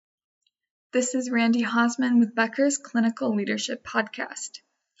This is Randy Hosman with Becker's Clinical Leadership Podcast.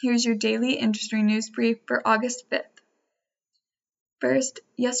 Here's your daily industry news brief for August 5th. First,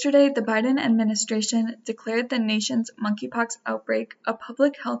 yesterday the Biden administration declared the nation's monkeypox outbreak a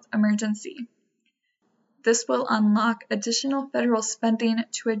public health emergency. This will unlock additional federal spending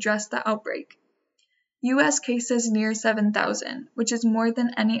to address the outbreak. U.S. cases near 7,000, which is more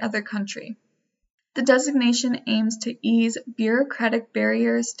than any other country. The designation aims to ease bureaucratic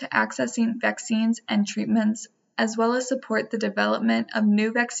barriers to accessing vaccines and treatments, as well as support the development of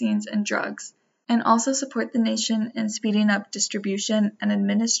new vaccines and drugs, and also support the nation in speeding up distribution and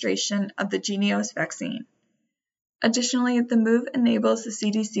administration of the Jynneos vaccine. Additionally, the move enables the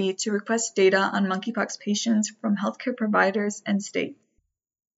CDC to request data on monkeypox patients from healthcare providers and states.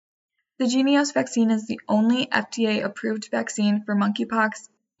 The Jynneos vaccine is the only FDA-approved vaccine for monkeypox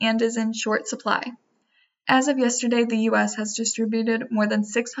and is in short supply. As of yesterday, the U.S. has distributed more than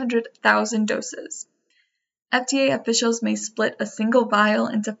 600,000 doses. FDA officials may split a single vial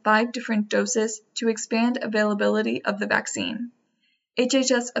into 5 different doses to expand availability of the vaccine.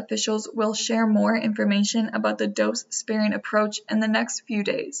 HHS officials will share more information about the dose-sparing approach in the next few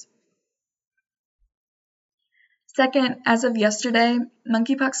days. Second, as of yesterday,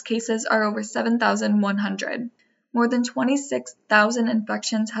 monkeypox cases are over 7,100. More than 26,000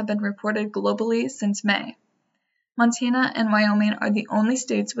 infections have been reported globally since May. Montana and Wyoming are the only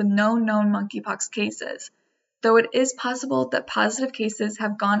states with no known monkeypox cases, though it is possible that positive cases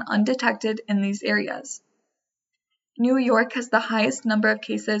have gone undetected in these areas. New York has the highest number of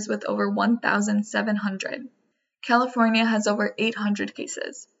cases with over 1,700. California has over 800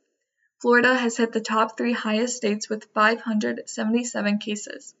 cases. Florida has hit the top 3 highest states with 577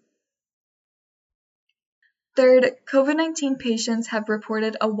 cases. Third, COVID-19 patients have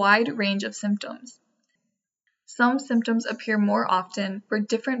reported a wide range of symptoms. Some symptoms appear more often for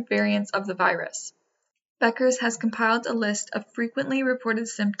different variants of the virus. Becker's has compiled a list of frequently reported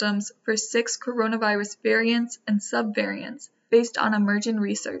symptoms for 6 coronavirus variants and subvariants based on emergent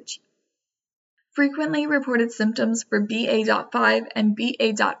research. Frequently reported symptoms for BA.5 and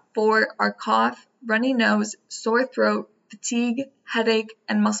BA.4 are cough, runny nose, sore throat, fatigue, headache,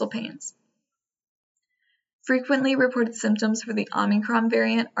 and muscle pains. Frequently reported symptoms for the Omicron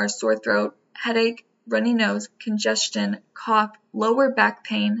variant are sore throat, headache, runny nose, congestion, cough, lower back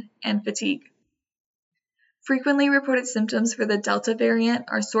pain, and fatigue. Frequently reported symptoms for the Delta variant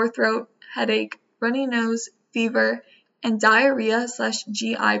are sore throat, headache, runny nose, fever, and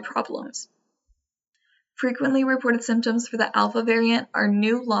diarrhea/GI problems. Frequently reported symptoms for the Alpha variant are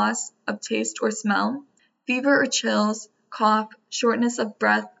new loss of taste or smell, fever or chills, cough, shortness of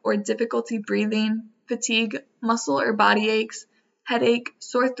breath or difficulty breathing, fatigue, muscle or body aches, headache,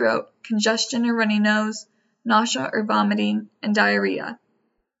 sore throat, congestion or runny nose, nausea or vomiting, and diarrhea.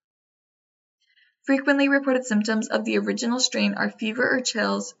 Frequently reported symptoms of the original strain are fever or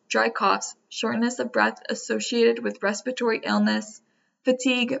chills, dry coughs, shortness of breath associated with respiratory illness,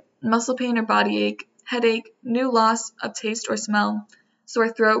 fatigue, muscle pain or body ache, headache, new loss of taste or smell, sore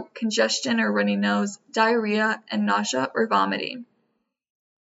throat, congestion or runny nose, diarrhea, and nausea or vomiting.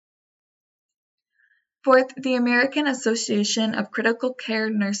 Fourth, the American Association of Critical Care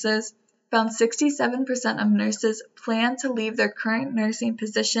Nurses found 67% of nurses plan to leave their current nursing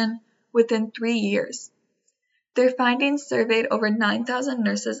position within 3 years. Their findings surveyed over 9,000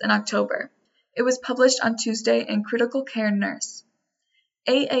 nurses in October. It was published on Tuesday in Critical Care Nurse.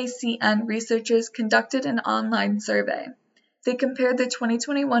 AACN researchers conducted an online survey. They compared their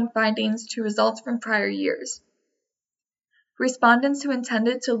 2021 findings to results from prior years. Respondents who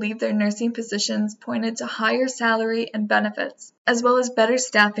intended to leave their nursing positions pointed to higher salary and benefits, as well as better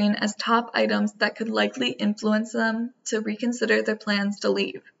staffing as top items that could likely influence them to reconsider their plans to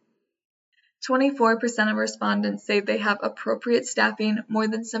leave. 24% of respondents say they have appropriate staffing more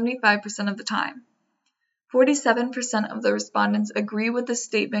than 75% of the time. 47% of the respondents agree with the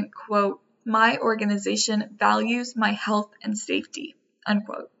statement, quote, "My organization values my health and safety,"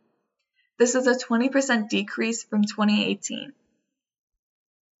 unquote. This is a 20% decrease from 2018.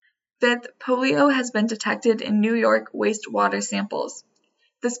 Fifth, polio has been detected in New York wastewater samples.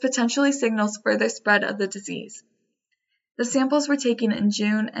 This potentially signals further spread of the disease. The samples were taken in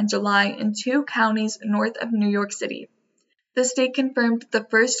June and July in 2 counties north of New York City. The state confirmed the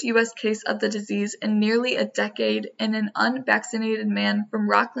first U.S. case of the disease in nearly a decade in an unvaccinated man from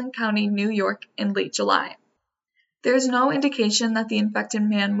Rockland County, New York, in late July. There is no indication that the infected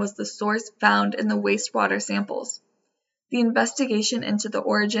man was the source found in the wastewater samples. The investigation into the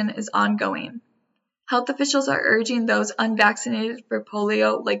origin is ongoing. Health officials are urging those unvaccinated for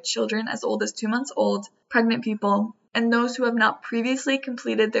polio, like children as old as 2 months old, pregnant people, and those who have not previously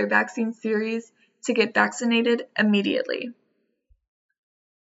completed their vaccine series to get vaccinated immediately.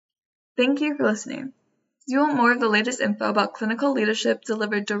 Thank you for listening. Do you want more of the latest info about clinical leadership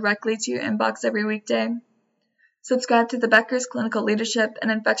delivered directly to your inbox every weekday? Subscribe to the Becker's Clinical Leadership and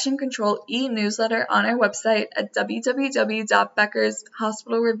Infection Control e-newsletter on our website at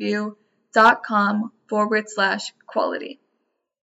www.beckershospitalreview.com/quality.